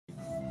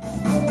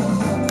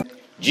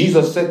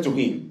Jesus said to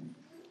him,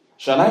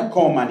 "Shall I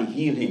come and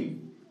heal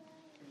him?"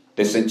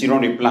 The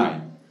centurion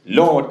replied,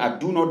 "Lord, I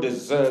do not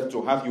deserve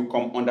to have you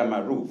come under my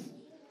roof,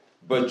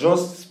 but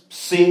just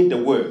say the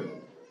word,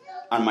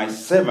 and my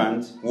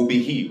servant will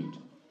be healed.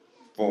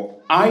 For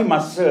I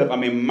myself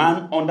am a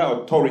man under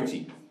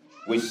authority,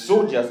 with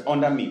soldiers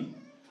under me.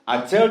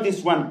 I tell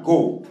this one,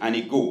 go, and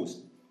he goes,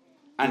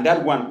 and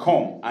that one,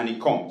 come, and he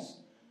comes.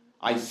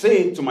 I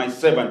say to my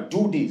servant,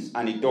 do this,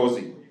 and he does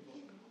it."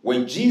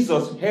 When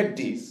Jesus heard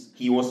this,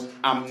 he was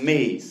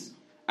amazed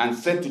and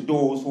said to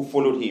those who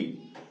followed him,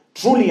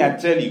 "Truly I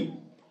tell you,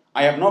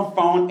 I have not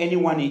found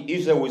anyone in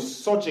Israel with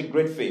such a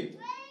great faith.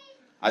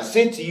 I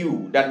say to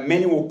you that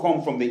many will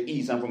come from the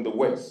east and from the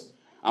west,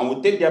 and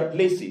will take their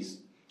places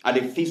at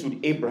the feast with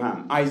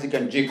Abraham, Isaac,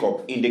 and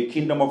Jacob in the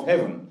kingdom of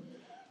heaven.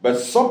 But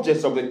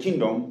subjects of the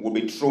kingdom will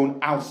be thrown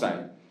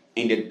outside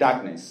in the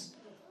darkness,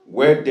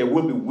 where there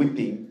will be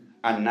weeping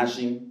and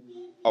gnashing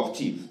of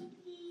teeth."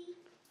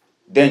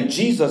 Then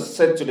Jesus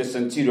said to the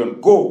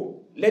centurion,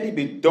 "Go, let it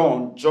be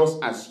done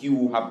just as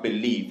you have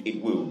believed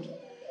it would."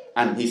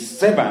 And his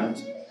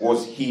servant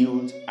was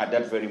healed at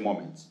that very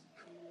moment.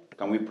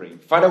 Can we pray?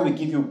 Father, we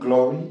give you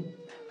glory.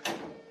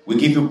 We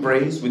give you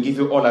praise. We give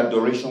you all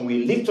adoration.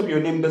 We lift up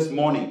your name this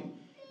morning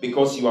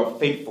because you are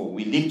faithful.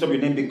 We lift up your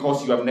name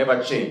because you have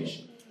never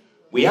changed.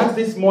 We ask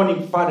this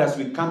morning, Father, as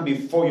we come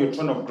before your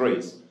throne of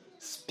grace,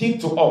 speak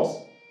to us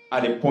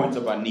at the point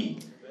of our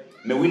need.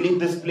 May we leave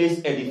this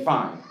place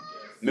edified.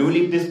 May we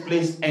leave this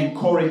place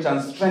encouraged and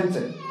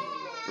strengthened,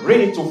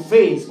 ready to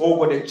face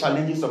over the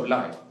challenges of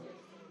life.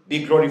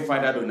 Be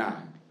glorified, Adonai.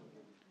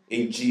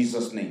 In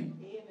Jesus' name.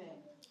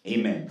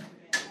 Amen.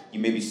 You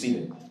may be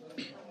seated.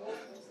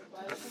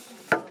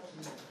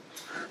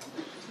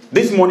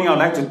 This morning I would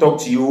like to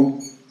talk to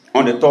you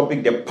on the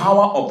topic, the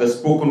power of the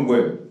spoken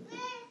word.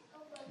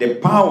 The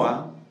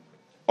power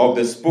of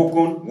the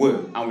spoken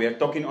word. And we are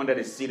talking under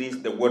the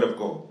series, The Word of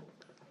God.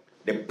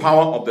 The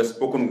power of the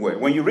spoken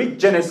word. When you read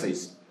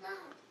Genesis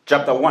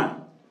chapter 1,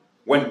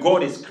 when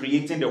God is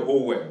creating the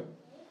whole world,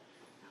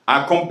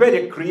 I compare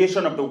the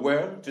creation of the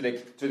world to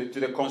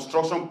the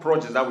construction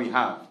projects that we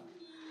have.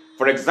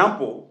 For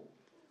example,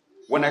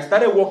 when I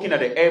started working at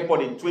the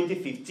airport in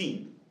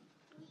 2015,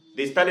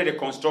 they started the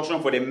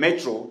construction for the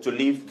metro to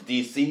leave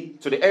DC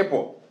to the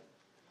airport.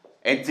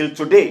 Until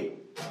today,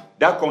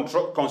 that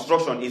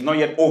construction is not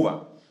yet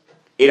over.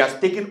 It has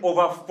taken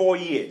over 4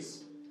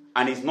 years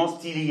and is not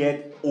still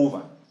yet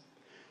over.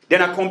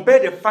 Then I compare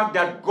the fact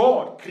that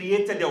God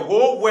created the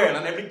whole world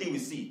and everything we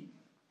see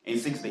in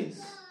 6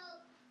 days.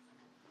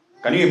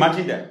 Can you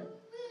imagine that?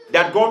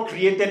 That God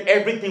created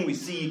everything we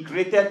see. He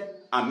created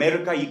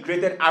America, He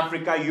created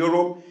Africa,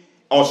 Europe,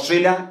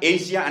 Australia,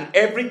 Asia, and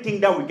everything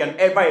that we can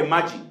ever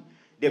imagine.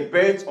 The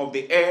birds of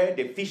the air,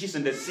 the fishes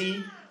in the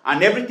sea,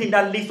 and everything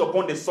that lives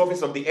upon the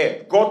surface of the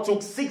earth. God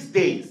took 6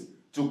 days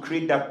to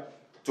create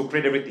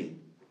everything.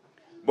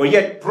 But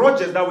yet,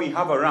 projects that we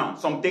have around,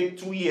 some take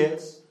 2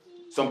 years,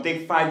 some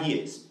take 5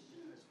 years.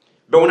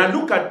 But when I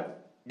look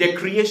at the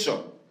creation,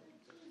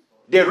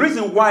 the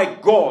reason why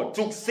God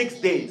took 6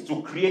 days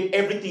to create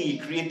everything He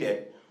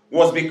created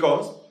was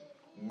because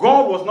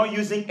God was not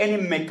using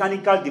any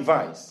mechanical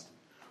device.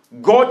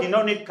 God did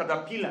not need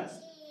caterpillars.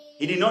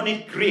 He did not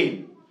need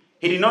crane.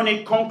 He did not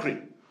need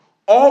concrete.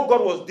 All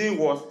God was doing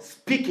was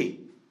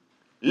speaking.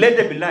 Let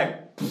there be light,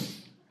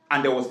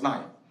 and there was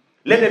light.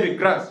 Let there be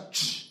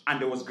grass, and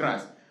there was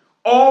grass.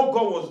 All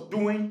God was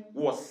doing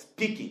was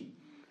speaking.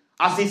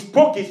 As He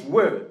spoke His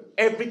word,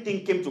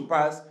 everything came to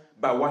pass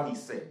by what He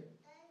said.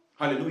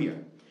 Hallelujah.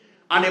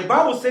 And the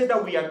Bible says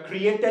that we are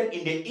created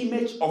in the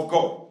image of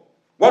God.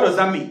 What does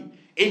that mean?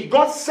 If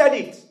God said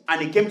it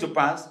and it came to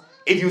pass,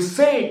 if you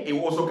say it, it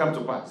will also come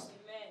to pass.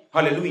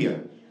 Amen.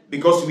 Hallelujah.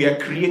 Because we are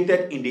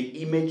created in the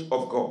image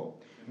of God.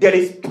 There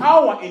is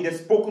power in the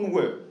spoken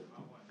word.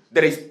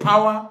 There is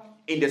power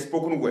in the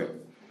spoken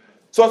word.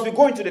 So as we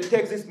go into the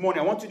text this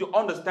morning, I want you to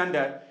understand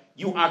that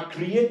you are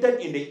created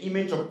in the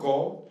image of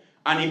God.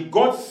 And if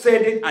God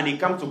said it and it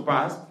comes to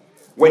pass,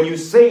 when you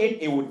say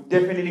it, it will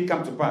definitely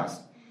come to pass.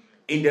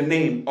 In the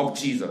name of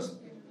Jesus.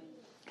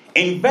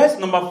 In verse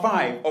number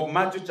 5 of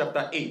Matthew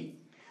chapter 8,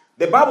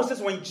 the Bible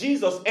says when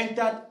Jesus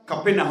entered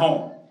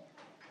Capernaum,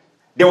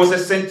 there was a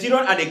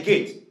centurion at the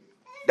gate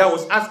that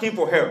was asking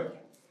for help.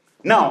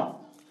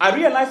 Now, I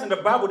realized in the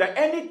Bible that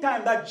any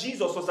time that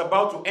Jesus was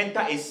about to enter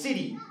a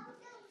city,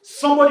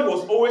 somebody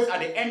was always at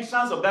the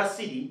entrance of that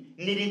city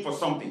needing for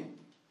something.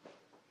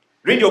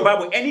 Read your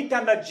Bible.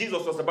 Anytime that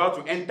Jesus was about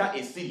to enter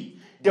a city,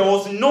 there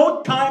was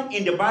no time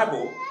in the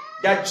Bible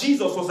that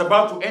Jesus was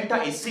about to enter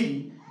a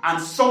city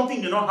and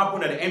something did not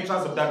happen at the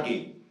entrance of that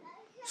gate.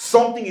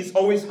 Something is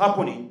always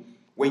happening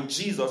when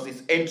Jesus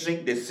is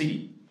entering the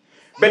city.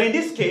 But in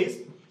this case,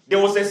 there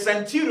was a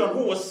centurion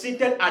who was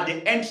seated at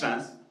the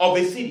entrance of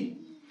the city.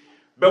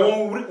 But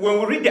when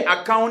we read the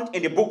account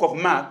in the book of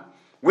Mark,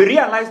 we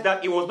realize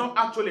that it was not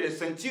actually the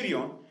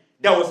centurion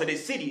that was at the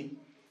city.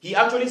 He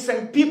actually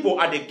sent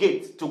people at the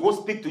gate to go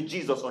speak to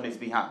Jesus on his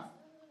behalf.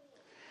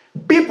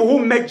 People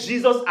who met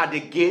Jesus at the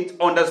gate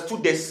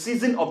understood the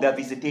season of their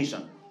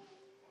visitation.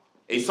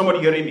 Is somebody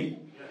hearing me?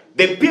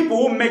 The people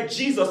who met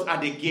Jesus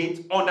at the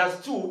gate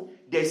understood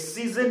the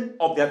season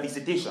of their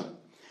visitation.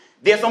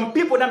 There are some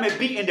people that may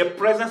be in the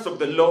presence of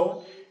the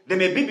Lord. They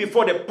may be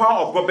before the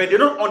power of God, but they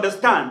don't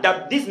understand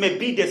that this may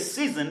be the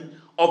season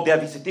of their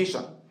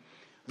visitation.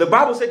 The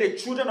Bible said the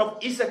children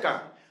of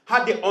Issachar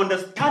had the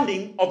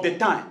understanding of the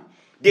time.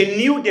 They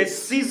knew the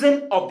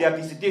season of their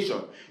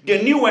visitation.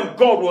 They knew when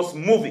God was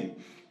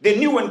moving. They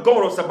knew when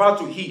God was about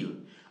to heal.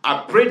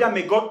 I pray that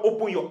may God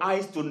open your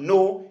eyes to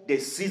know the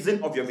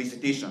season of your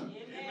visitation.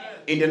 Amen.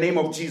 In the name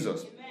of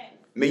Jesus. Amen.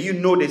 May you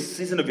know the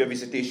season of your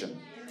visitation.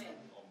 Amen.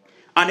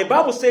 And the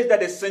Bible says that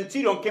the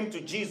centurion came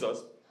to Jesus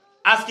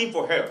asking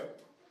for help.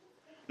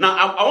 Now,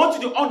 I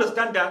want you to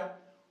understand that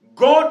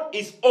God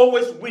is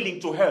always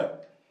willing to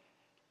help.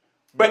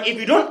 But if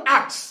you don't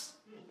ask,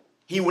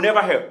 he will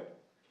never help.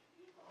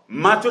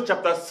 Matthew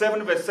chapter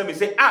 7 verse 7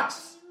 says,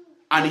 ask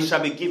and it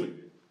shall be given.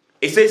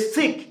 It says,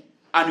 seek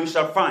and you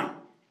shall find.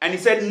 And he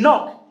said,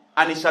 knock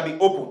and it shall be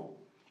opened.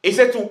 He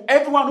said, to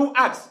everyone who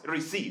asks,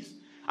 receives.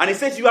 And he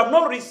says, you have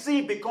not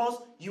received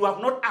because you have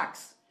not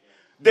asked.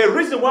 The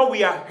reason why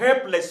we are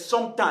helpless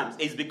sometimes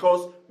is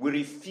because we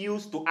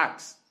refuse to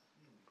ask.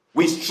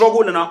 We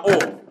struggle on our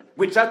own.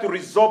 We try to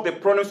resolve the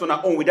problems on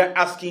our own without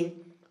asking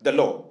the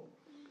Lord.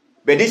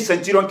 But this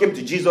centurion came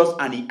to Jesus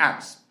and he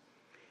asked.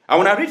 And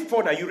when I read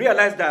further, you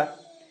realize that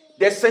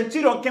the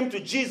centurion came to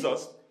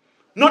Jesus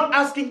not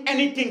asking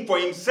anything for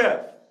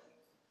himself.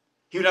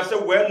 He would have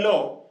said, well,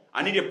 Lord,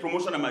 I need a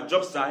promotion on my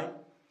job site.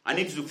 I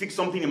need to fix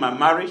something in my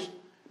marriage.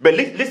 But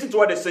listen to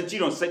what the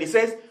centurion said. He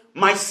says,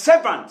 my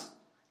servant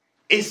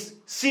is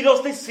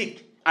seriously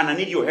sick and I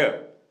need your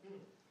help.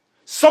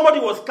 Somebody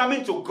was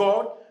coming to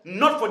God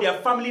not for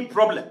their family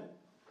problem,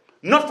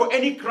 not for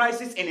any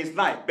crisis in his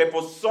life, but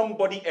for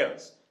somebody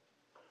else.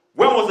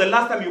 When was the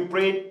last time you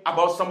prayed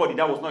about somebody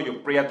that was not your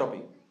prayer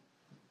topic?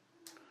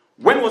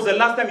 When was the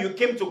last time you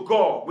came to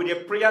God with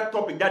a prayer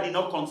topic that did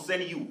not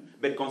concern you,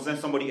 but concerned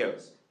somebody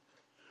else?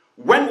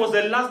 When was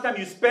the last time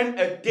you spent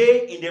a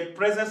day in the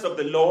presence of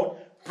the Lord,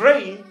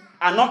 praying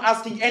and not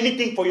asking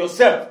anything for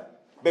yourself,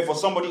 but for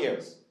somebody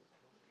else?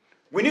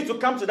 We need to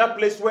come to that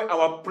place where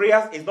our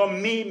prayers is not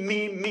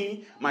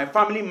me, my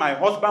family, my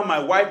husband, my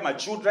wife, my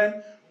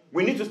children.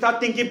 We need to start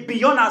thinking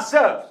beyond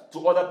ourselves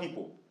to other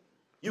people.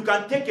 You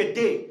can take a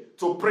day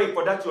to pray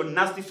for that your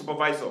nasty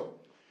supervisor.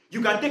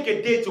 You can take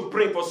a day to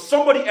pray for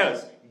somebody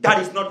else that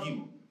is not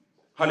you.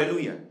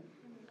 Hallelujah.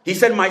 He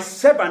said, my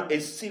servant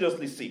is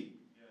seriously sick.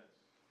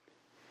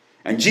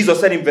 And Jesus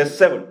said in verse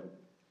 7,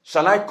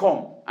 shall I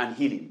come and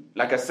heal him?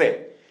 Like I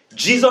said,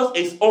 Jesus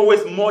is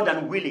always more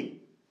than willing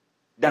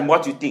than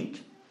what you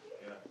think.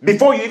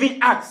 Before you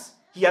even ask,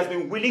 he has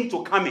been willing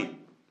to come in.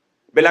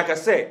 But like I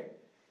said,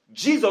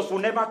 Jesus will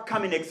never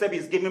come in except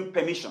he's given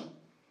permission.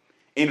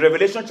 In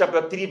Revelation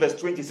chapter 3 verse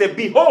 20, he said,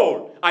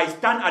 behold, I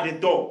stand at the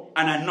door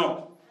and I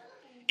knock.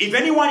 If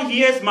anyone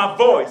hears my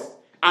voice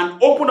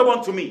and open up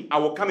unto me, I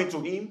will come into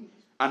him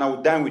and I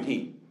will dine with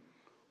him.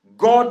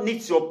 God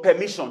needs your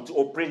permission to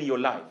operate in your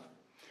life.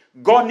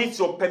 God needs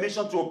your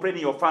permission to operate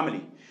in your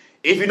family.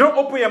 If you don't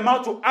open your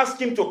mouth to ask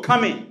him to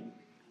come in,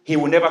 he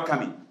will never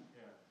come in.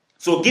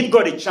 So give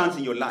God a chance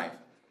in your life.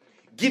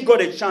 Give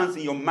God a chance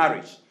in your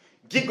marriage.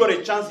 Give God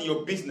a chance in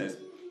your business.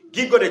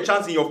 Give God a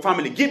chance in your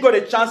family. Give God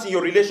a chance in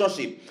your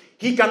relationship.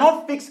 He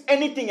cannot fix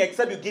anything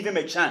except you give him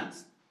a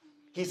chance.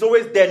 He's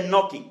always there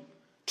knocking,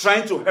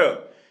 trying to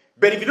help.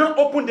 But if you don't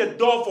open the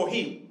door for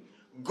him,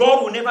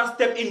 God will never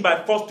step in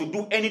by force to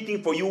do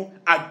anything for you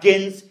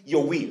against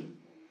your will.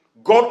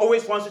 God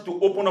always wants you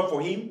to open up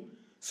for him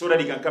so that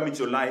he can come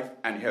into your life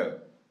and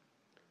help.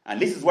 And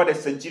this is what the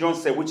centurion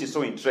said, which is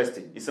so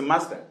interesting. He said,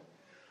 Master,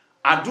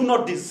 I do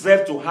not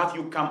deserve to have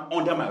you come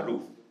under my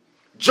roof.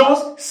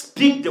 Just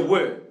speak the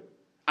word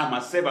and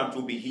my servant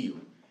will be healed.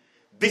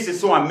 This is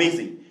so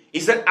amazing. He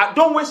said,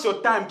 don't waste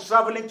your time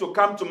traveling to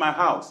come to my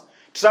house,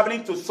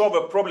 traveling to solve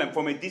a problem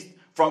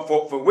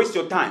for waste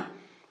your time.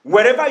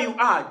 Wherever you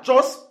are,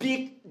 just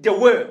speak the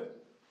word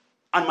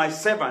and my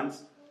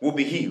servants will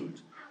be healed.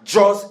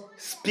 Just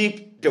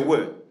speak the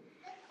word.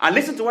 And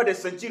listen to what the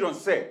centurion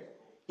said.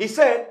 He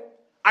said,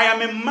 I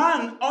am a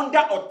man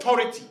under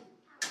authority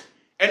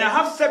and I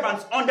have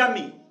servants under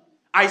me.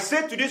 I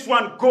say to this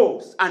one,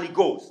 goes, and he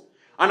goes.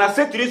 And I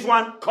say to this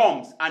one,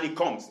 comes, and he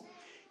comes.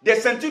 The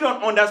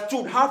centurion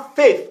understood how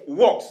faith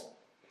works.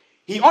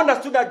 He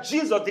understood that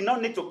Jesus did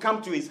not need to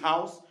come to his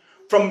house.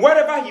 From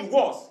wherever he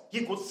was,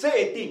 he could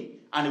say a thing,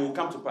 and it will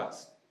come to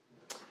pass.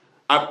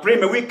 I pray,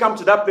 may we come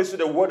to that place where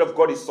the word of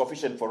God is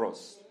sufficient for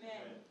us. Amen.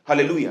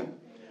 Hallelujah.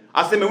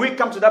 I say, may we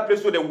come to that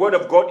place where the word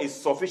of God is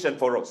sufficient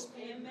for us.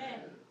 Amen.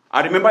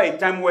 I remember a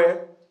time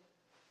where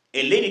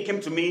a lady came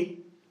to me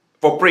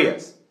for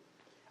prayers.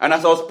 And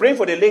as I was praying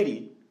for the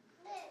lady,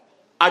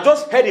 I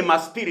just heard in my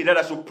spirit that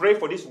I should pray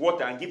for this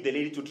water and give the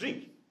lady to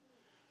drink.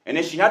 And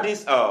then she had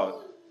this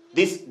pearl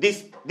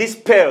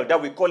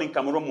that we call in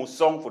Cameroon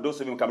musong. For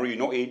those of you in Cameroon, you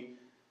know it.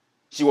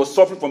 She was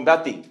suffering from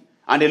that thing.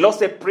 And the Lord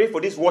said, pray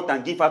for this water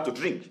and give her to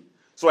drink.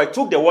 So I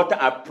took the water,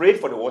 I prayed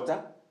for the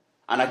water,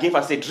 and I gave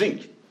her, say,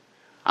 drink.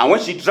 And when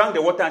she drank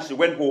the water and she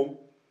went home,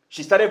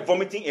 she started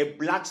vomiting a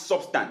black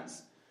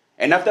substance.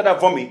 And after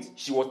that vomit,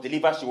 she was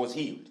delivered, she was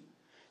healed.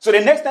 So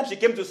the next time she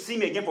came to see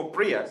me again for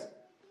prayers,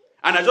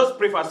 and I just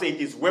prayed for her, say,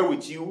 it is well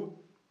with you,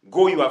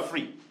 go, you are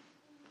free.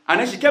 And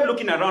then she kept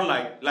looking around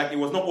like it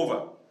was not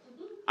over.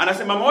 And I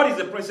said, Mama, what is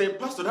the prayer? She said,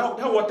 Pastor,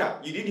 that water,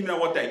 you didn't even have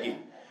water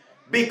again.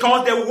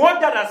 Because the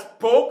word that I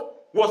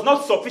spoke was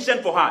not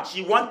sufficient for her.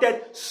 She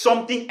wanted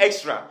something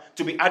extra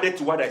to be added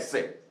to what I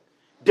said.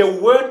 The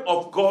word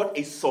of God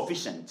is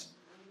sufficient.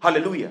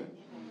 Hallelujah.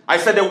 I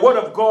said the word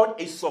of God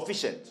is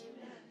sufficient.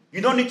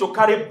 You don't need to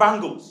carry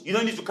bangles. You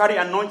don't need to carry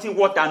anointing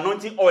water,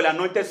 anointing oil,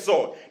 anointed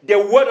sword. The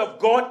word of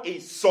God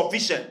is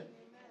sufficient.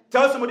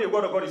 Tell somebody the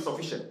word of God is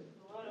sufficient.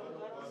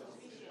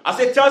 I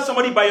said, tell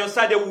somebody by your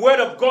side, the word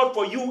of God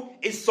for you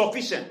is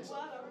sufficient.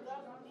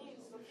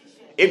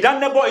 If that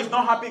neighbor is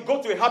not happy,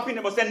 go to a happy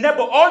neighbor. Say,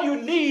 neighbor, all you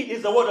need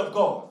is the word of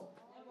God.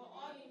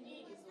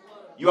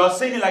 You are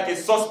saying it like a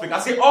suspect. I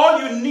say, all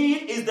you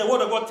need is the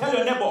word of God. Tell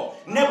your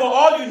neighbor,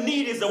 all you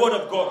need is the word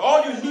of God.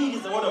 All you need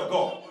is the word of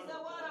God.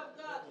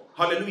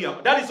 Hallelujah.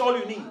 That is all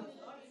you need.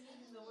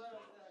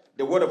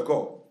 The word of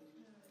God.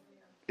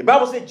 The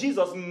Bible says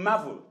Jesus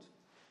marveled.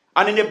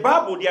 And in the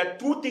Bible, there are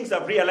two things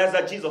I've realized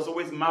that Jesus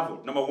always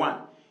marveled. Number one,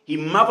 he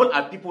marveled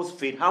at people's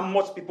faith, how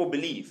much people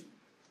believe.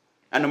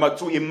 And number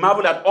two, he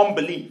marveled at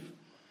unbelief.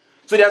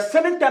 So there are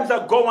certain times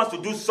that God wants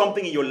to do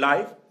something in your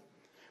life,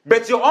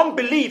 but your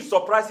unbelief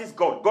surprises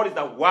God. God is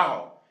like,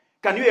 wow.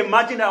 Can you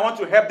imagine that I want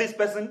to help this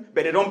person,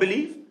 but they don't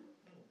believe?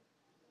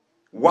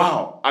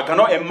 Wow. I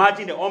cannot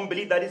imagine the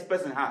unbelief that this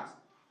person has.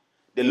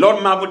 The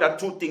Lord marveled at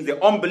two things,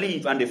 the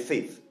unbelief and the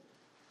faith.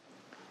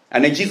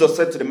 And then Jesus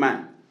said to the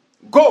man,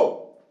 go.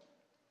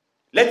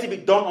 Let it be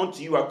done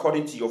unto you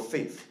according to your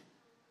faith.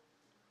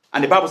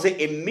 And the Bible says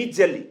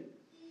immediately,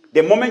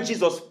 the moment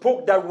Jesus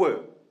spoke that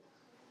word,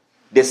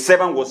 the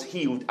servant was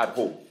healed at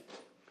home.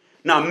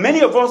 Now, many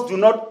of us do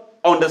not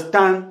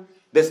understand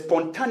the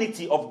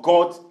spontaneity of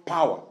God's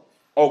power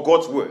or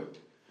God's word.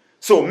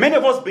 So many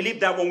of us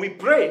believe that when we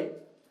pray,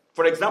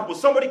 for example,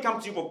 somebody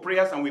comes to you for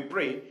prayers and we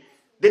pray,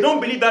 they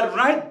don't believe that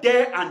right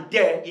there and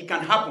there it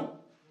can happen.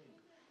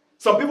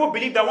 Some people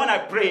believe that when I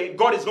pray,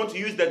 God is going to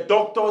use the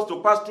doctors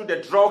to pass through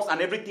the drugs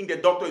and everything the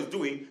doctor is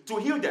doing to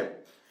heal them.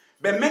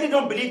 But many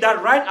don't believe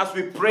that right as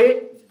we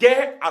pray,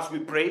 there as we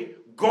pray,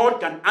 God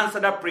can answer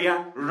that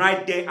prayer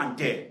right there and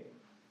there.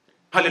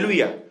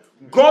 Hallelujah.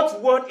 God's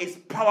word is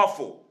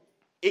powerful.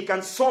 It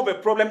can solve a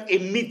problem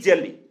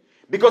immediately.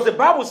 Because the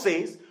Bible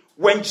says,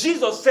 when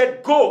Jesus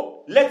said,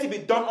 go, let it be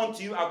done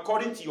unto you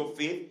according to your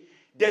faith,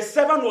 the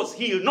servant was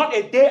healed, not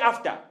a day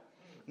after,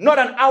 not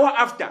an hour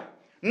after,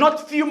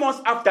 not few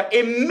months after.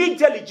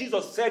 Immediately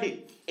Jesus said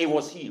it, it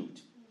was healed.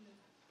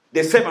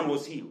 The servant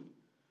was healed.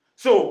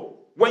 So,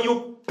 when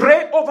you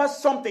pray over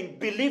something,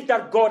 believe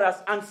that God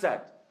has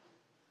answered.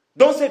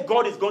 Don't say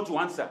God is going to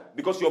answer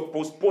because you're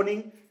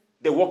postponing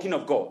the working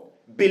of God.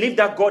 Believe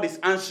that God is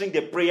answering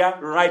the prayer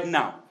right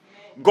now.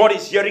 God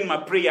is hearing my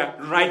prayer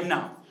right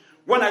now.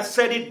 When I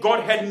said it,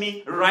 God heard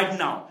me right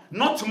now.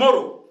 Not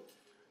tomorrow.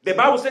 The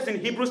Bible says in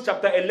Hebrews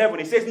chapter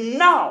 11, it says,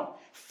 now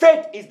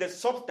faith is the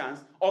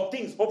substance of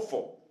things hoped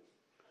for.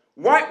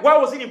 Why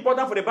was it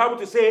important for the Bible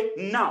to say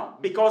now?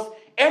 Because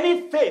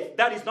any faith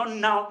that is not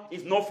now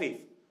is no faith.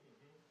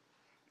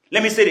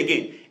 Let me say it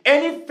again.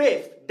 Any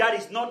faith that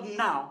is not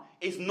now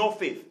is no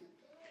faith.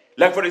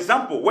 Like for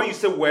example, when you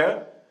say,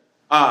 well,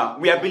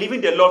 we are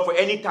believing the Lord for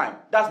any time.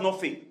 That's no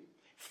faith.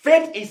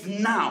 Faith is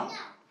now.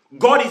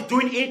 God is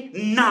doing it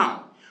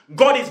now.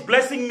 God is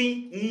blessing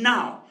me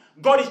now.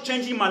 God is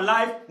changing my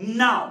life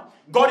now.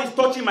 God is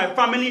touching my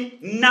family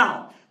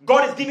now.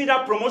 God is giving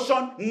that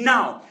promotion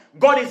now.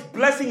 God is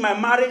blessing my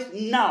marriage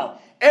now.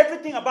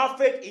 Everything about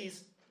faith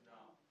is now.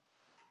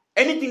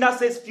 Anything that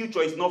says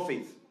future is not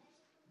faith.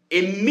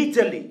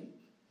 Immediately,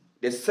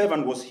 the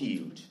servant was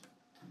healed.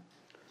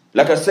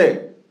 Like I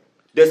said,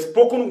 the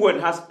spoken word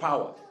has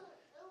power.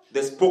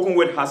 The spoken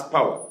word has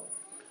power.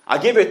 I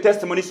gave a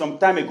testimony some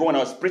time ago when I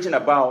was preaching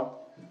about,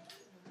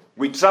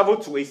 we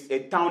traveled to a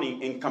town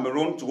in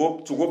Cameroon to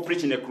go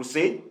preach in a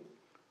crusade.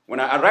 When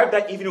I arrived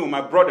that evening with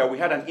my brother, we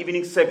had an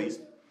evening service.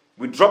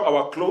 We dropped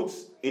our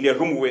clothes in the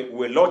room we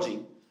were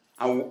lodging,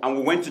 and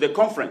we went to the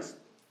conference.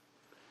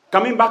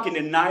 Coming back in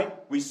the night,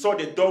 we saw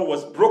the door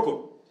was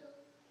broken.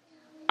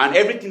 And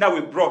everything that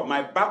we brought,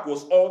 my bag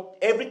was all,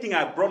 everything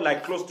I brought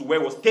like close to where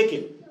was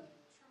taken.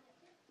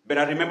 But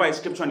I remember a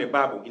scripture in the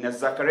Bible, in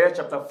Zechariah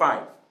chapter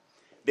 5.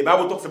 The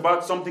Bible talks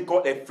about something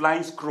called a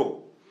flying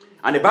scroll.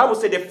 And the Bible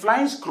said the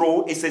flying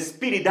scroll is a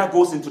spirit that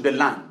goes into the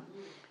land.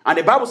 And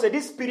the Bible said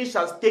this spirit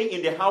shall stay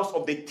in the house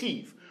of the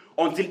thief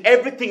until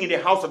everything in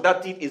the house of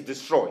that thief is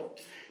destroyed.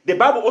 The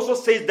Bible also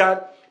says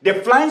that the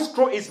flying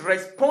scroll is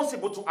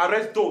responsible to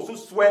arrest those who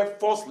swear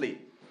falsely.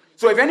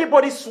 So if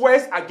anybody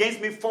swears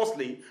against me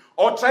falsely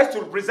or tries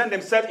to represent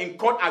themselves in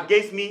court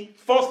against me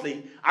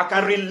falsely, I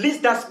can release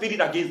that spirit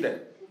against them.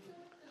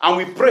 And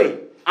we pray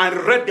and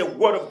read the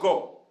word of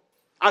God.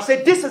 And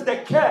say, this is the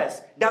curse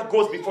that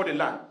goes before the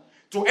land.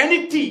 To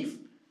any thief,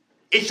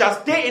 it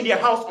shall stay in their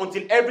house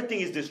until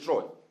everything is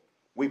destroyed.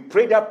 We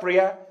prayed that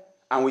prayer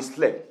and we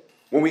slept.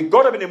 When we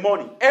got up in the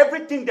morning,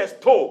 everything they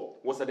stole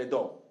was at the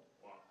door.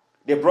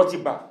 They brought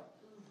it back.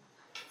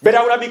 But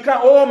I would have been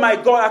crying, oh my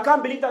God, I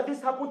can't believe that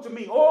this happened to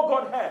me. Oh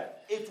God, help.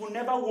 It will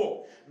never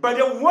work. But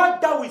the word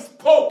that we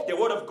spoke, the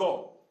word of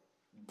God,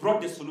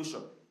 brought the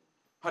solution.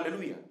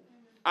 Hallelujah.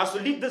 As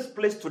you leave this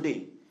place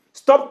today,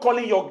 stop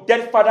calling your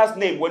dead father's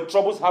name when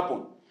troubles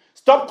happen.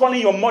 Stop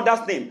calling your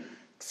mother's name.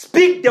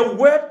 Speak the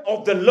word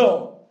of the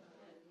Lord.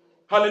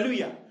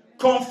 Hallelujah.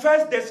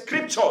 Confess the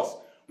scriptures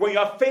when you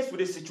are faced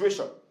with a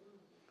situation.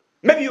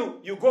 Maybe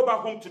you go back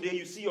home today,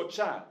 you see your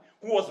child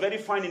who was very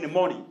fine in the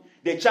morning.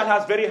 The child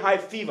has very high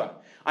fever,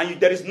 and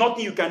there is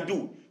nothing you can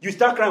do. You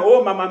start crying,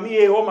 oh, mama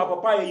mia, oh, my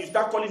papa. You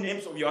start calling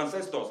names of your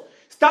ancestors.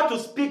 Start to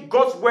speak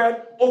God's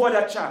word over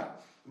that child.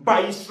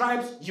 By his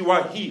stripes, you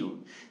are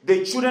healed.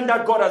 The children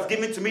that God has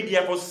given to me, they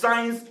are for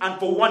signs and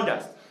for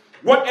wonders.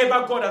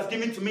 Whatever God has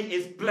given to me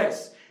is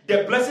blessed.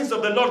 The blessings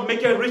of the Lord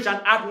make it rich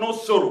and add no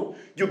sorrow.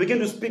 You begin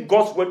to speak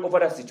God's word over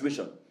that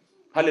situation.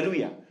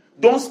 Hallelujah.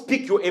 Don't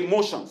speak your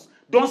emotions.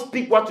 Don't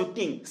speak what you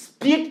think.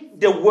 Speak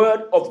the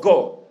word of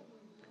God.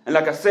 And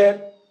like I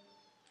said,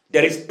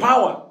 there is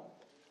power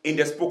in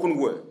the spoken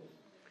word.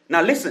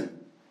 Now listen.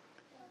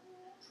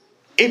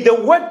 If the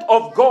word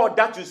of God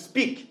that you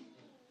speak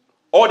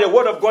or the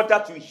word of God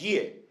that you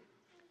hear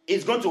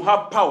is going to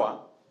have power,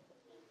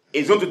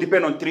 it's going to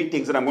depend on three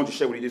things that I'm going to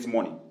share with you this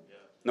morning.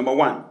 Number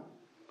one,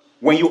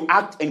 when you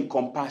act in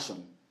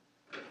compassion.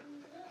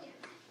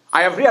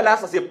 I have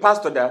realized as a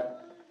pastor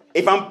that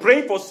if I'm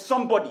praying for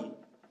somebody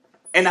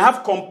and I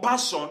have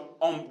compassion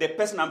on the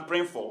person I'm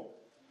praying for,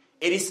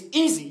 it is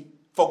easy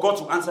for God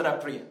to answer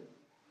that prayer.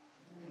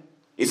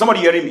 Is somebody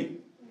hearing me?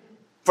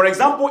 For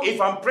example,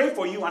 if I'm praying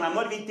for you and I'm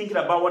not even thinking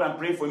about what I'm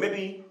praying for,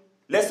 maybe,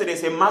 let's say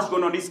there's a match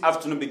going on this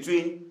afternoon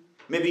between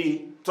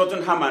maybe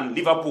Tottenham and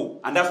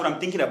Liverpool, and that's what I'm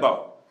thinking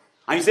about.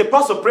 And you say,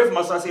 Pastor, pray for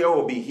my son, I say,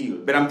 oh, be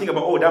healed. But I'm thinking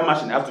about, oh, that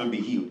match in the afternoon,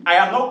 be healed. I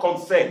am not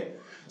concerned.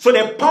 So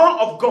the power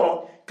of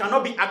God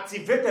cannot be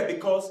activated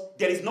because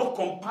there is no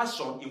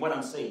compassion in what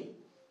I'm saying.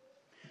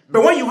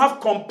 But when you have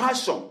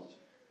compassion,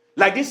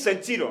 like this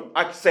centurion,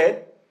 I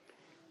said,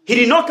 he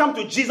did not come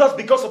to Jesus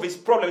because of his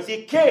problems.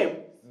 He came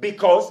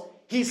because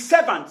his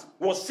servant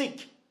was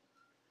sick.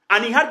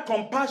 And he had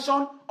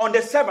compassion on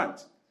the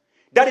servant.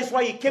 That is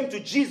why he came to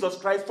Jesus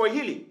Christ for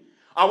healing.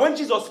 And when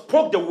Jesus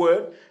spoke the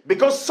word,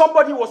 because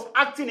somebody was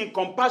acting in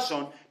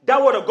compassion,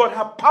 that word of God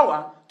had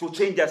power to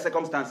change their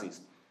circumstances.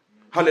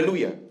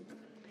 Hallelujah.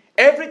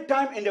 Every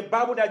time in the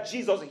Bible that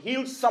Jesus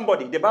healed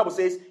somebody, the Bible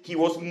says he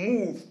was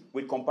moved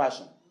with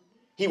compassion.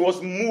 He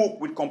was moved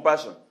with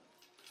compassion.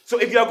 So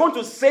if you are going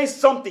to say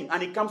something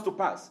and it comes to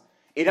pass,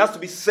 it has to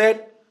be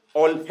said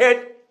or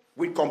heard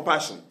with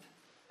compassion.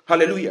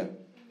 Hallelujah.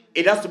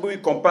 It has to be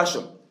with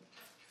compassion.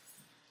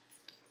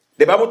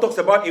 The Bible talks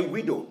about a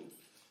widow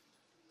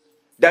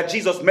that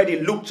Jesus met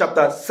in Luke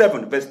chapter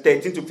 7, verse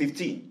 13 to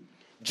 15.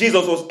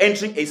 Jesus was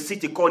entering a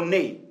city called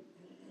Nain.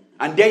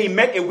 And there he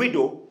met a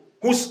widow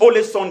whose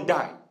only son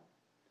died.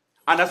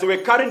 And as they were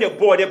carrying the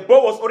boy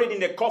was already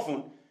in the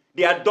coffin.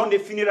 They had done the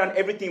funeral and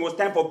everything. It was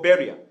time for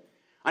burial.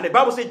 And the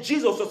Bible said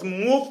Jesus was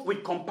moved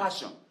with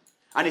compassion.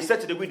 And he said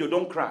to the widow,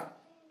 don't cry.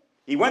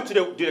 He went to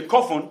the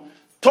coffin,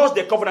 touched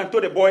the coffin and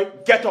told the boy,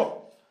 get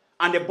up.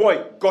 And the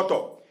boy got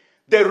up.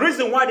 The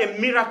reason why the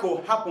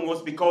miracle happened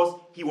was because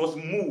he was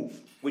moved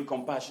with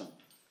compassion.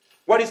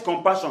 What is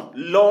compassion?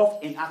 Love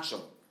in action.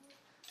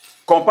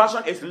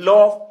 Compassion is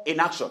love in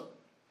action.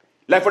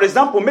 Like for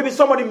example, maybe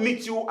somebody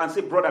meets you and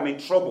say, brother, I'm in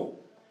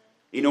trouble.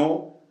 You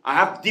know, I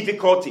have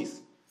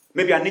difficulties.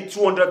 Maybe I need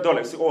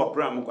 $200. Say, oh,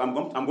 bro,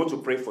 I'm going to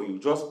pray for you.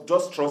 Just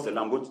trust the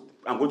Lord.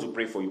 I'm going to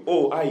pray for you.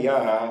 Oh,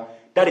 yeah.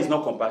 That is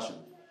not compassion.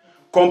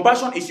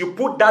 Compassion is you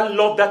put that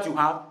love that you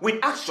have with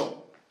action.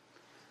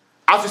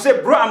 As you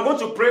say, bro, I'm going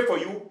to pray for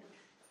you.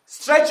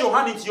 Stretch your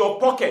hand into your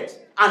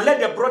pocket and let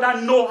the brother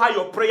know how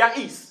your prayer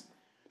is.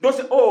 Don't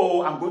say,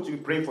 oh, I'm going to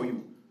pray for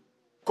you.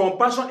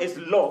 Compassion is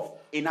love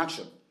in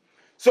action.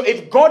 So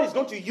if God is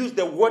going to use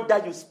the word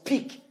that you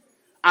speak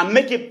and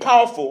make it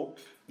powerful,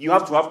 you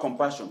have to have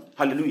compassion.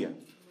 Hallelujah.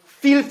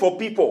 Feel for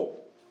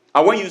people.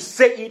 And when you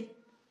say it,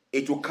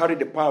 it will carry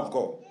the power of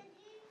God.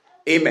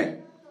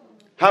 Amen.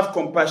 Have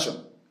compassion.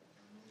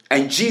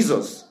 And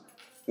Jesus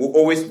will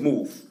always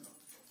move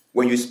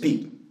when you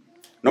speak.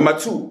 Number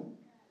two,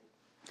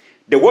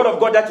 the word of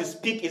God that you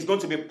speak is going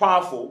to be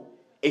powerful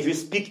if you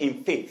speak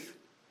in faith.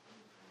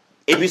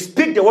 If you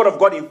speak the word of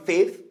God in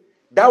faith,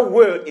 that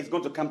word is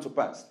going to come to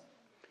pass.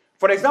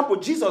 For example,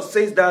 Jesus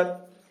says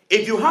that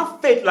if you have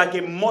faith like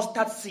a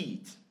mustard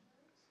seed,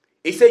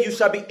 he said you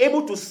shall be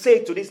able to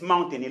say to this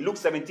mountain in Luke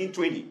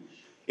 17:20.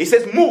 He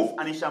says move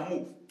and it shall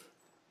move.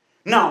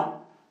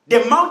 Now,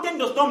 the mountain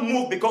does not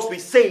move because we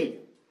say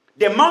it.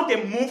 The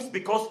mountain moves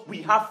because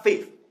we have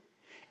faith.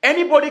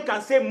 Anybody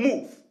can say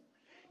move.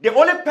 The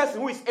only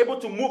person who is able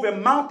to move a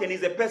mountain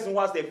is the person who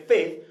has the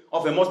faith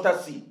of a mustard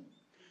seed.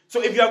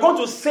 So if you are going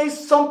to say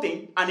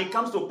something and it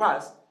comes to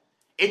pass,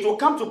 it will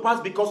come to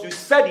pass because you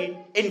said it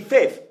in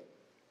faith.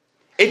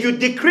 If you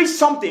decrease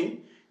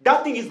something,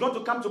 that thing is going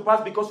to come to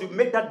pass because you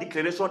make that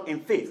declaration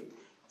in faith.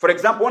 For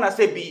example, when I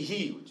say be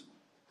healed,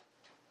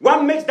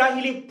 What makes that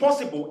healing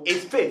possible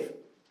is faith.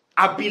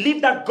 I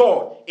believe that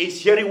God is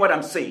hearing what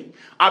I'm saying.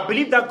 I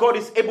believe that God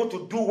is able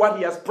to do what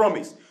he has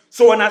promised.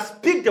 So when I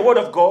speak the word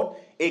of God,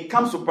 it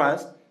comes to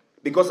pass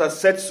because I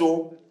said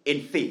so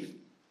in faith.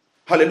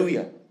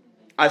 Hallelujah.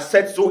 I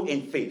said so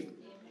in faith.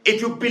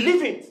 If you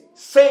believe it,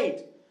 say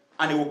it,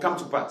 and it will come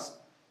to pass.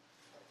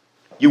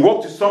 You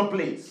walk to some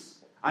place,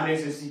 and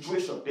there's a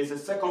situation, there's a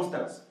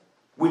circumstance.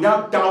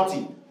 Without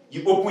doubting,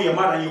 you open your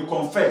mouth and you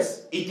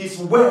confess, it is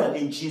well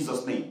in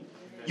Jesus' name.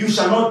 You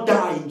shall not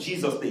die in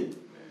Jesus' name.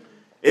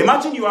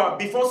 Imagine you are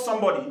before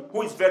somebody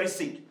who is very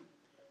sick.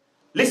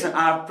 Listen,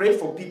 I have prayed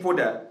for people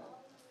that,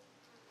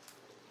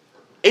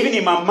 even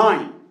in my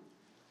mind,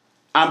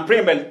 I'm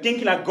praying, but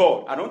thinking like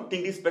God, I don't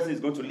think this person is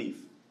going to live.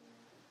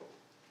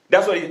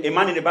 That's what a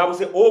man in the Bible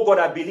said, oh God,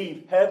 I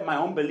believe, help my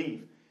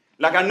unbelief.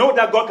 Like I know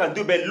that God can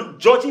do, but look,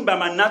 judging by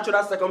my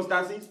natural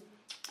circumstances,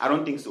 I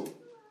don't think so.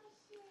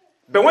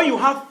 But when you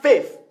have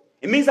faith,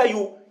 it means that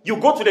you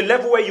go to the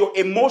level where your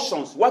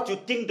emotions, what you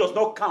think does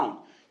not count.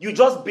 You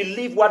just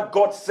believe what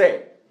God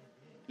said.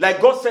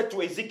 Like God said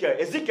to Ezekiel,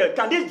 Ezekiel,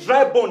 can these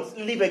dry bones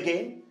live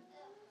again?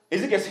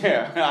 Ezekiel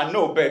said, I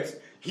know,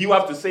 but you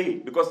have to say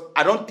it because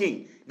I don't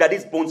think that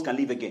these bones can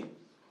live again.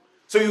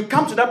 So you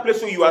come to that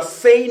place where you are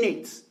saying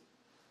it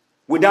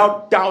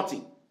without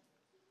doubting.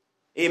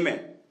 Amen.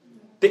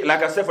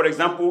 Like I said, for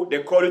example,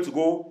 they call you to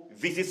go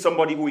visit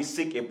somebody who is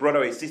sick, a brother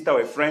or a sister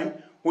or a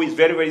friend who is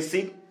very, very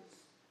sick,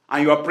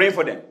 and you are praying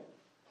for them.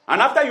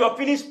 And after you are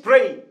finished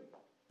praying,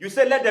 you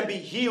say, let them be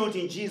healed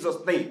in Jesus'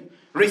 name.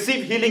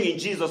 Receive healing in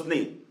Jesus'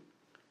 name.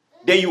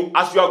 Then you,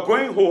 as you are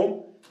going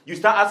home, you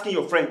start asking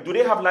your friend, do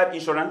they have life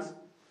insurance?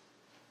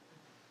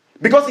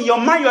 Because in your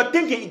mind you are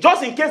thinking,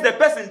 just in case the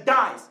person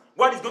dies,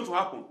 what is going to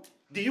happen?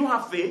 Do you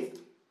have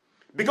faith?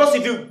 Because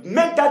if you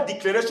make that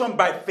declaration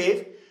by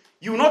faith,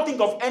 you will not think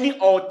of any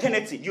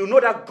alternative. You know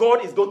that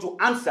God is going to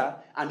answer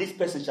and this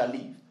person shall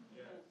live.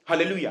 Yeah.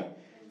 Hallelujah.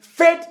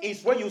 Faith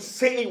is when you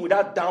say it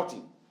without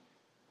doubting.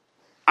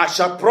 I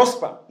shall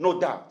prosper, no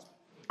doubt.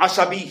 I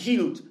shall be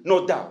healed,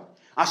 no doubt.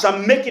 I shall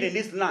make it in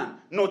this land,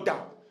 no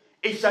doubt.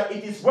 It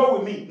is well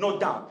with me, no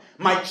doubt.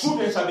 My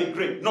children shall be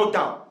great, no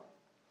doubt.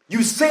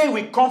 You say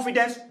with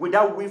confidence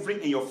without wavering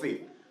in your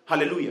faith.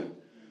 Hallelujah.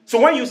 So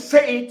when you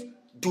say it,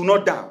 do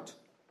not doubt.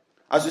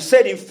 As you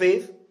said in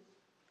faith,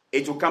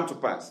 it will come to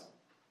pass.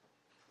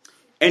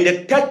 And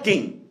the third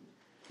thing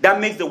that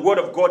makes the word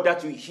of God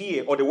that you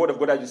hear or the word of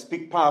God that you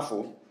speak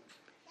powerful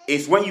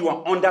is when you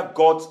are under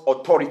God's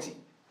authority.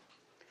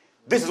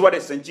 This is what the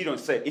centurion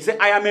said. He said,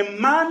 I am a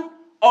man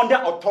under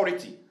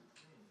authority.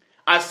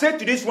 I said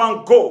to this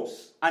one,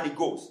 goes, and he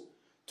goes.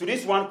 To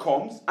this one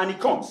comes, and he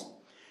comes.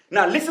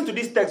 Now listen to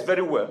this text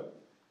very well.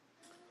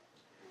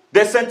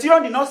 The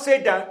centurion did not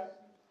say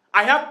that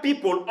I have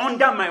people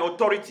under my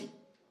authority.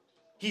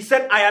 He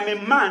said, I am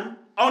a man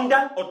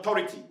under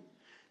authority.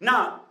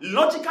 Now,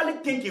 logically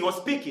thinking or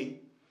speaking,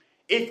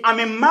 if I'm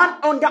a man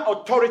under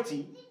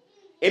authority,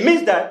 it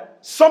means that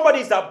somebody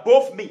is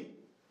above me.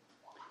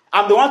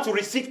 I'm the one to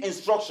receive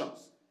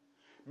instructions.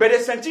 But the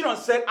centurion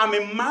said, I'm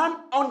a man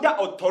under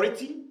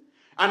authority.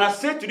 And I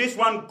said to this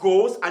one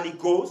goes and he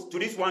goes. To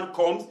this one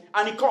comes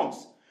and he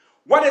comes.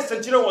 What the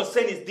centurion was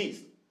saying is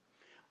this.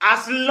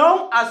 As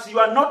long as you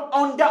are not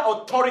under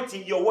authority,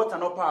 your words are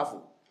not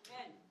powerful.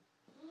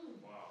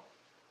 Wow.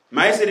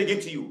 May I say it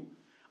again to you?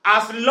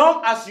 As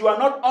long as you are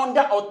not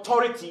under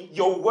authority,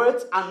 your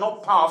words are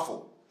not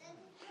powerful.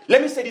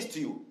 Let me say this to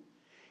you.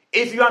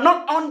 If you are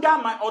not under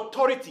my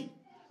authority,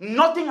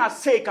 nothing I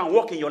say can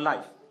work in your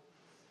life.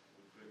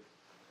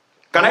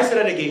 Can I say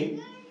that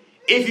again?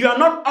 If you are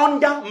not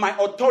under my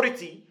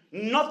authority,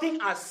 nothing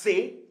I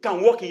say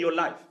can work in your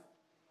life.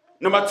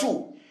 Number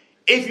two,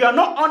 if you are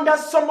not under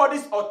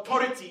somebody's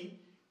authority,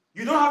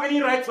 you don't have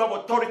any right to have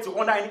authority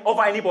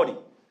over anybody.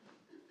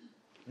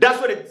 That's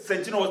what the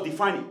centurion was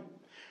defining.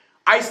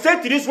 I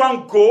said to this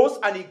one goes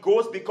and he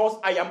goes because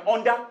I am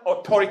under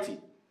authority.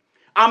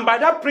 And by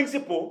that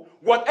principle,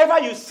 whatever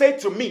you say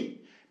to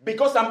me,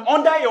 because I'm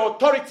under your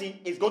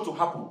authority, is going to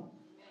happen.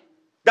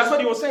 That's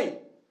what he was saying.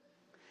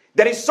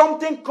 There is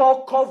something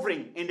called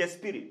covering in the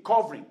spirit.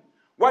 Covering.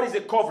 What is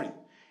a covering?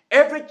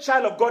 Every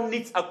child of God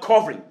needs a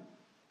covering.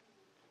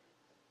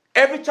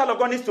 Every child of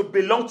God needs to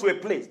belong to a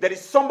place. There is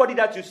somebody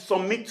that you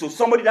submit to,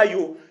 somebody that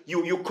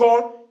you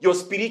call your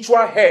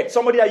spiritual head,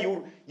 somebody that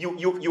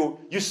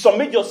you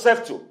submit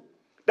yourself to.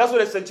 That's what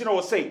the centurion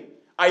was saying.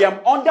 I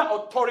am under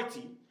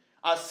authority.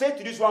 I say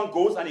to this one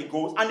goes and he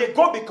goes, and they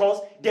go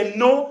because they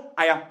know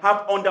I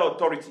have under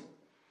authority.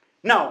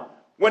 Now,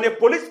 when a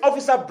police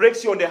officer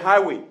breaks you on the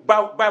highway,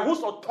 by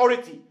whose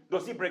authority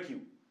does he break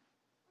you?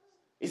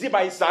 Is it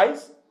by his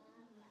size?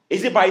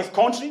 Is it by his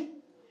country?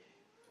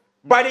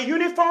 By the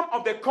uniform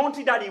of the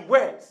country that he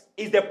wears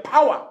is the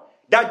power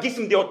that gives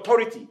him the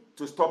authority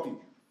to stop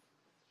you.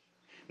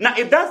 Now,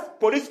 if that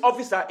police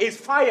officer is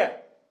fired,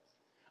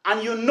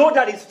 and you know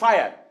that he's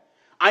fired,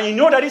 and you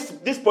know that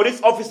this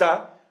police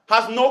officer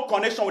has no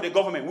connection with the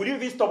government, will you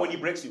even stop when he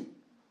breaks you?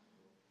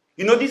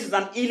 You know this is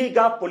an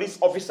illegal police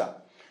officer.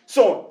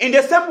 So, in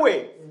the same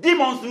way,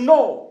 demons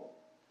know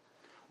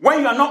When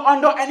you are not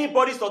under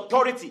anybody's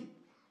authority,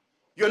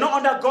 you're not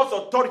under God's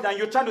authority, and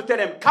you're trying to tell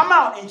them, come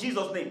out in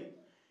Jesus' name.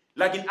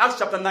 Like in Acts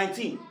chapter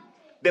 19,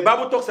 the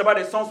Bible talks about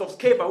the sons of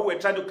Sceva who were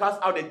trying to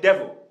cast out the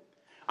devil.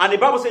 And the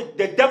Bible said,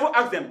 the devil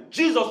asked them,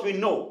 Jesus we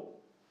know,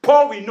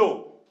 Paul we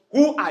know,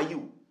 who are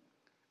you?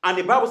 And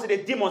the Bible said the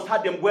demons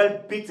had them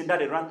well beaten that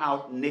they ran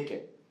out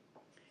naked.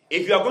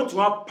 If you are going to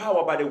have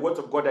power by the words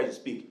of God that you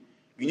speak,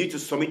 you need to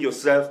submit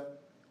yourself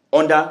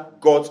under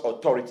God's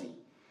authority.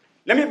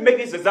 Let me make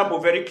this example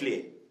very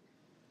clear.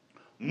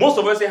 Most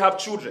of us have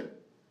children.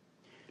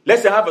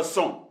 Let's say I have a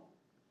son.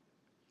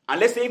 And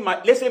let's say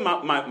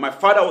my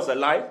father was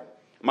alive.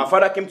 My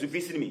father came to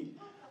visit me.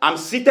 I'm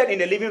seated in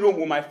the living room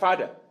with my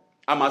father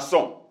and my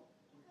son.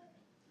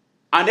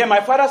 And then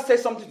my father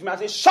says something to me. I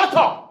say, shut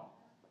up.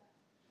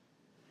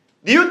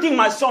 Do you think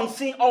my son,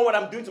 seeing all what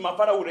I'm doing to my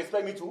father, will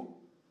respect me too?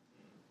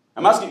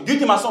 I'm asking, do you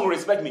think my son will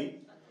respect me?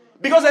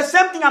 Because the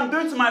same thing I'm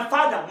doing to my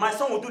father, my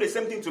son will do the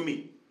same thing to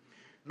me.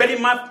 But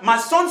if my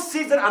son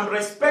sees that I'm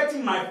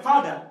respecting my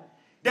father,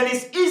 then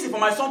it's easy for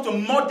my son to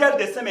model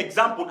the same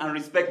example and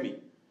respect me.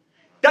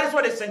 That is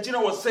what the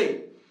centurion was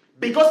saying.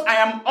 Because I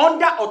am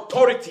under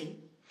authority,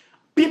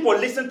 people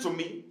listen to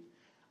me,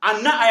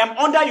 and now I am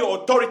under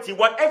your authority.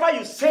 Whatever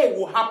you say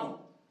will happen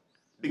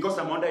because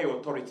I'm under your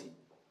authority.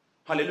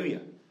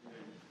 Hallelujah.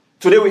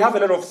 Today we have a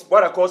lot of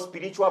what I call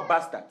spiritual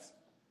bastards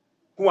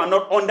who are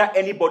not under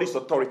anybody's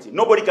authority.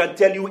 Nobody can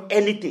tell you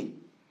anything.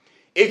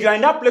 If you are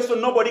in that place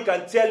where nobody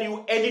can tell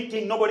you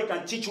anything, nobody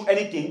can teach you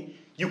anything,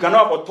 you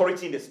cannot have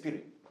authority in the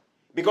spirit.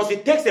 Because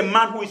it takes a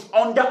man who is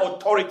under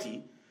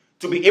authority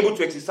to be able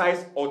to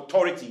exercise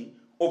authority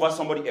over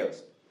somebody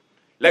else.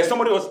 Like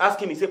somebody was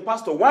asking me, say,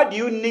 Pastor, why do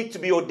you need to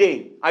be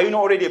ordained? Are you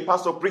not already a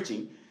pastor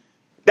preaching?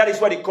 That is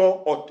what they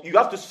call, or you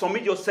have to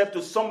submit yourself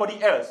to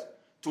somebody else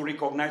to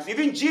recognize.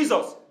 Even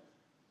Jesus,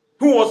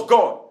 who was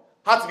God,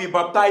 had to be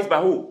baptized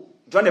by who?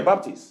 John the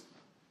Baptist.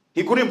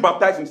 He couldn't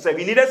baptize himself.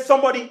 He needed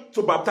somebody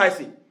to baptize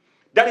him.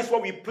 That is why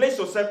we place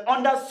yourself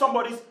under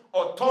somebody's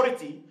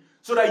authority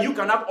so that you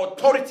can have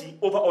authority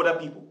over other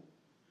people.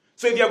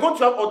 So if you are going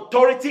to have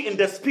authority in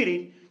the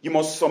spirit, you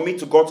must submit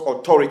to God's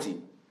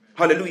authority.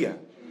 Hallelujah.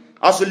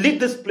 As you leave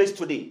this place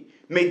today,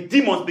 may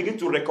demons begin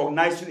to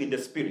recognize you in the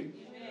spirit.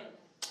 Amen.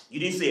 You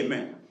didn't say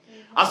amen.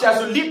 As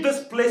you leave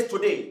this place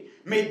today,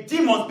 may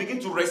demons begin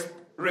to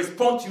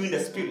respond to you in the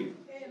spirit.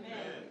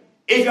 Amen.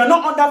 If you are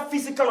not under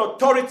physical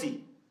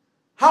authority,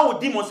 how will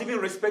demons even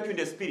respect you in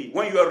the spirit?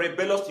 When you are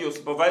rebellious to your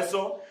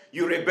supervisor,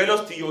 you're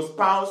rebellious to your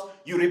spouse,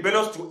 you're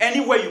rebellious to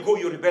anywhere you go,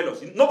 you're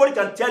rebellious. Nobody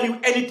can tell you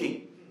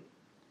anything.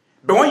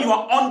 But when you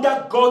are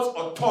under God's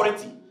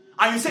authority,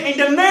 and you say, in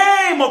the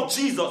name of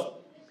Jesus,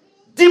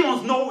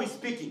 demons know who is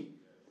speaking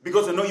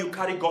because they know you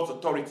carry God's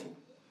authority.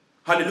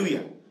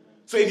 Hallelujah.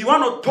 So if you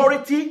want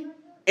authority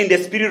in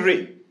the spirit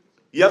realm,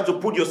 you have to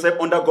put yourself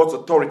under God's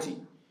authority.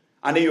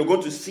 And then you're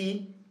going to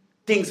see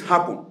things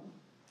happen.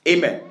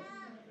 Amen.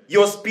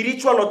 Your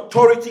spiritual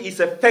authority is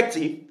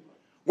effective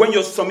when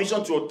your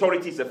submission to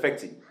authority is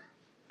effective.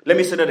 Let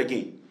me say that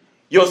again.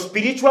 Your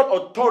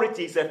spiritual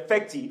authority is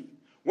effective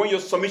when your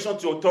submission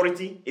to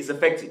authority is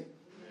effective.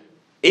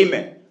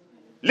 Amen.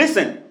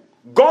 Listen,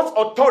 God's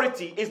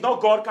authority is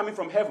not God coming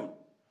from heaven.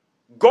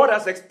 God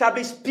has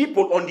established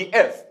people on the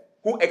earth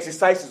who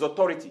exercise his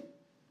authority.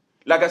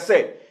 Like I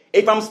said,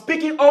 if I'm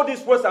speaking all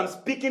these words I'm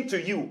speaking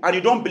to you and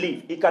you don't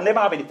believe, it can never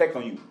have an effect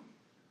on you.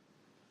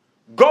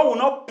 God will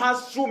not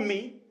pass through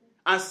me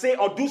and say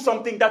or do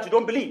something that you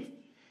don't believe.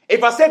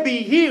 If I say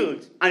be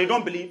healed and you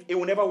don't believe, it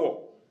will never work.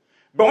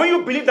 But when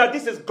you believe that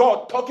this is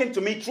God talking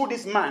to me through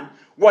this man,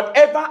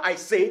 whatever I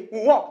say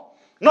will work.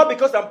 Not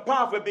because I'm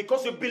powerful, but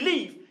because you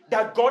believe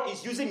that God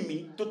is using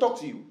me to talk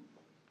to you.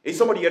 Is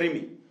somebody hearing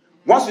me?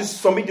 Once you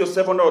submit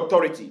yourself under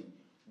authority,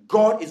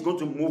 God is going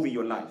to move in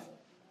your life.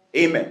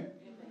 Amen.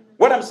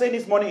 What I'm saying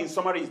this morning in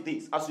summary is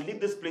this. As you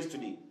leave this place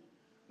today,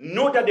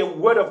 know that the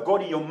word of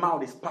God in your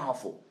mouth is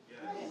powerful.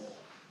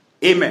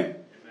 Yes. Amen.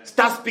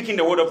 Start speaking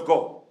the word of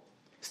God.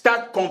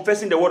 Start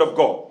confessing the word of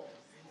God.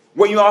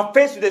 When you are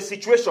faced with a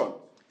situation,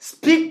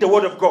 speak the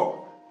word of God.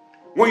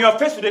 When you are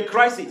faced with a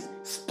crisis,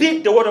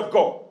 speak the word of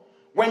God.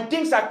 When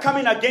things are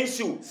coming against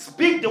you,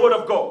 speak the word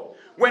of God.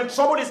 When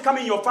trouble is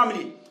coming in your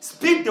family,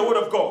 speak the word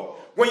of God.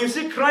 When you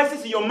see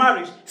crisis in your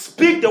marriage,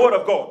 speak the word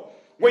of God.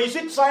 When you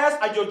see trials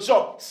at your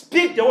job,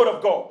 speak the word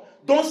of God.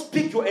 Don't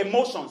speak your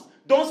emotions.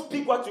 Don't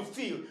speak what you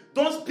feel.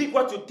 Don't speak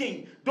what you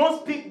think.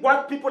 Don't speak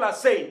what people are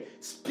saying.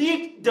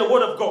 Speak the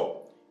word of God.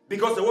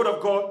 Because the word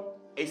of God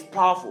is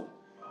powerful.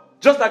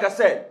 Just like I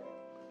said,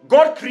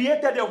 God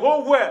created the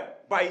whole world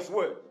by his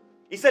word.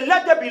 He said,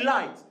 let there be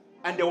light.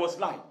 And there was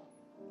light.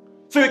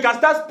 So you can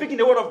start speaking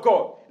the word of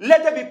God.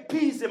 Let there be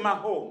peace in my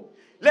home.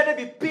 Let there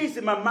be peace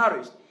in my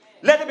marriage.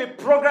 Let there be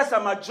progress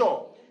at my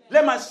job.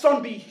 Let my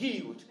son be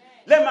healed.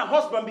 Let my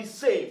husband be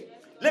saved.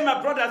 Let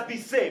my brothers be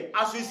saved.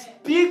 As we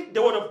speak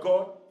the word of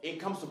God, it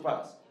comes to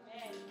pass.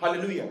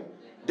 Hallelujah.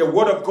 The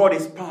word of God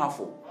is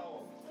powerful.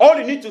 All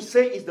you need to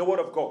say is the word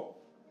of God.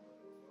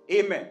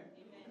 Amen.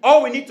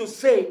 All we need to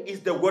say is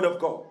the word of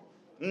God.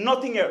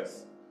 Nothing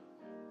else.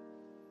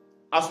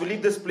 As we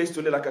leave this place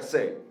today, like I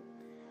said,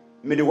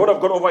 May the word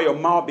of God over your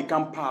mouth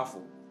become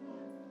powerful.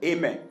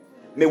 Amen.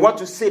 May what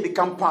you say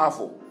become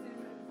powerful.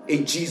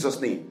 In Jesus'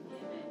 name.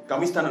 Can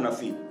we stand on our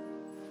feet?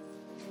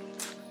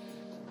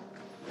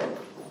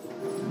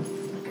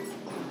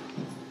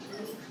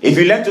 If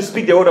you learn to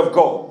speak the word of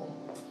God,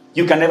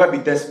 you can never be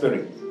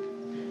desperate.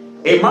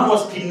 A man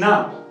was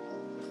kidnapped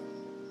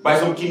by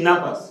some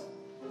kidnappers.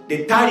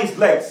 They tied his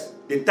legs,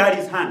 they tied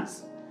his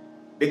hands,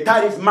 they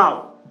tied his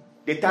mouth,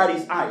 they tied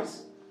his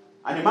eyes.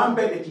 And the man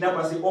begged the kidnapper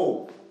and said,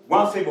 "Oh,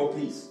 one favor,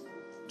 please.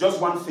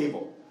 Just one favor."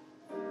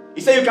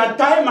 He said, "You can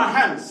tie my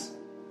hands,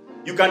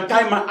 you can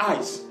tie my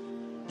eyes,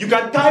 you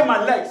can tie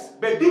my legs,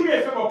 but do me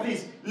a favor,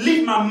 please.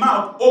 Leave my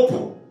mouth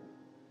open.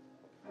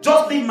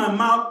 Just leave my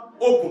mouth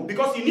open."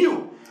 Because he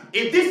knew,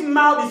 if this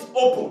mouth is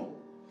open,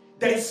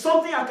 there is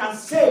something I can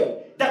say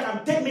that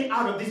can take me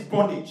out of this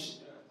bondage.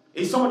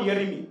 Is somebody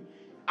hearing me?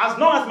 As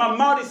long as my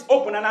mouth is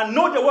open and I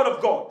know the word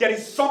of God, there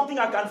is something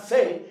I can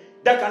say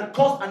that can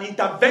cause an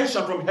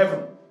intervention from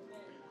heaven.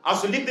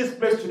 As you leave this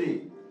place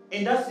today,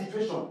 in that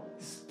situation,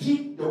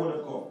 speak the word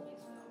of God.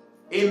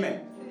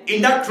 Amen.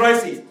 In that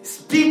crisis,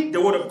 speak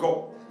the word of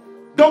God.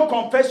 Don't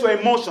confess your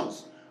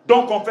emotions.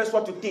 Don't confess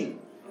what you think.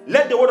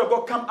 Let the word of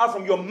God come out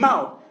from your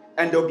mouth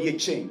and there will be a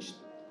change.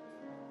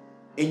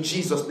 In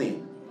Jesus'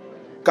 name.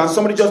 Can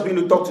somebody just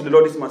begin to talk to the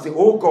Lord this morning and say,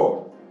 "Oh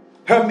God,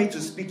 help me to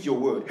speak your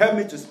word. Help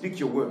me to speak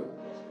your word."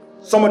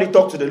 Somebody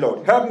talk to the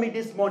Lord. Help me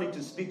this morning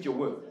to speak your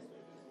word.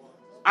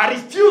 I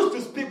refuse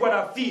to speak what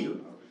I feel.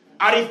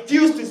 I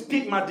refuse to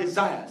speak my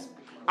desires.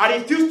 I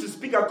refuse to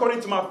speak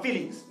according to my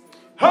feelings.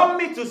 Help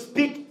me to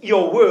speak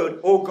your word,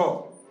 oh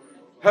God.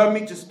 Help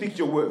me to speak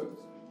your word.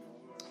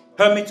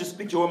 Help me to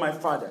speak your word, my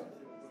Father.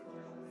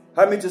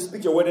 Help me to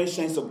speak your word,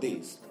 ancients of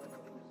days.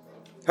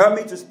 Help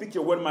me to speak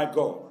your word, my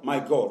God, my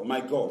God,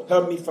 my God.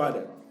 Help me,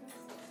 Father.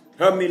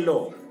 Help me,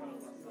 Lord.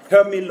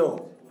 Help me,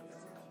 Lord.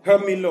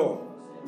 Help me, Lord.